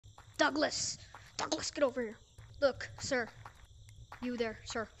Douglas! Douglas, get over here. Look, sir. You there,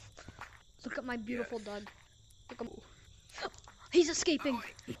 sir. Look at my beautiful Doug. Look at He's escaping.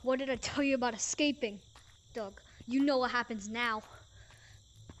 What did I tell you about escaping? Doug, you know what happens now.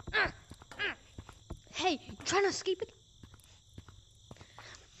 Hey, you trying to escape it?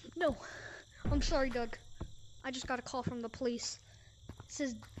 No. I'm sorry, Doug. I just got a call from the police. It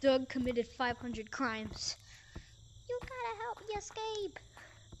says Doug committed 500 crimes. You gotta help me escape.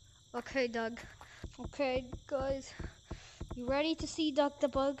 Okay, Doug. Okay, guys. You ready to see Doug the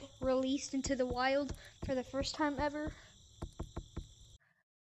Bug released into the wild for the first time ever?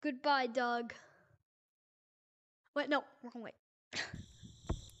 Goodbye, Doug. Wait, no, wrong way.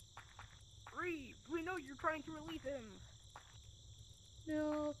 Reeve, we know you're trying to release him.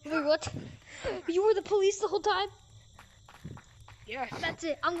 No. Wait, what? You were the police the whole time? Yes. That's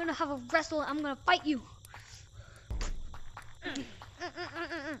it. I'm gonna have a wrestle. I'm gonna fight you.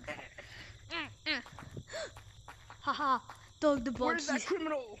 Haha, Doug the Bug. Where's that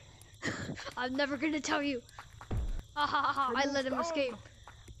criminal? I'm never gonna tell you. Ha ha ha ha! I let him escape.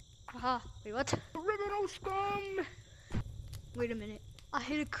 Haha. Wait, what? Criminal scum! Wait a minute. I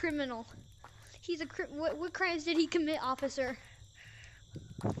hit a criminal. He's a what crimes did he commit, officer?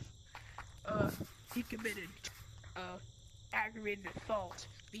 He committed aggravated assault,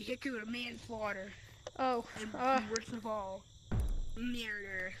 vehicular manslaughter, Oh, and worst of all,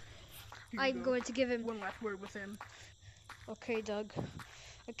 murder. I'm going to give him one last word with him. Okay, Doug.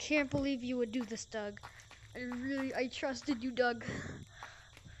 I can't believe you would do this, Doug. I trusted you, Doug.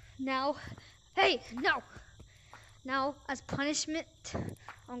 Now, hey, no! Now, as punishment,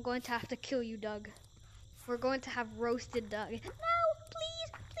 I'm going to have to kill you, Doug. We're going to have roasted Doug. No,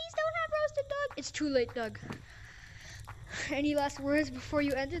 please don't have roasted Doug. It's too late, Doug. Any last words before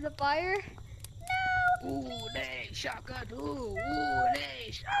you enter the fire? No, ooh, nay, shaka doo, ooh,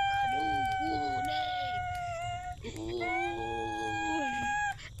 nay, shaka doo, ooh, nay. Ooh.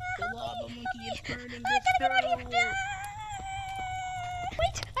 The lava monkey is burning this stone.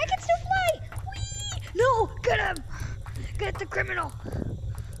 Wait, I can still fly! Whee! No, get him! Get the criminal!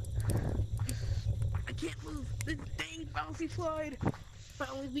 I can't move. This dang bouncy slide. My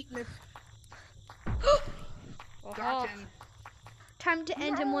only weakness. Got him. Time to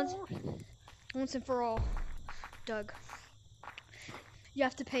end him once and for all. Doug, you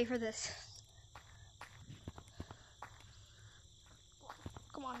have to pay for this.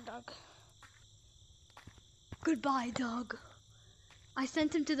 Come on, Doug. Goodbye, Doug. I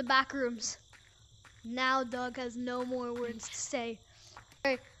sent him to the back rooms. Now Doug has no more words to say.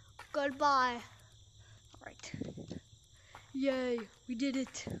 Okay, goodbye. All right. Yay, we did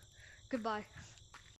it. Goodbye.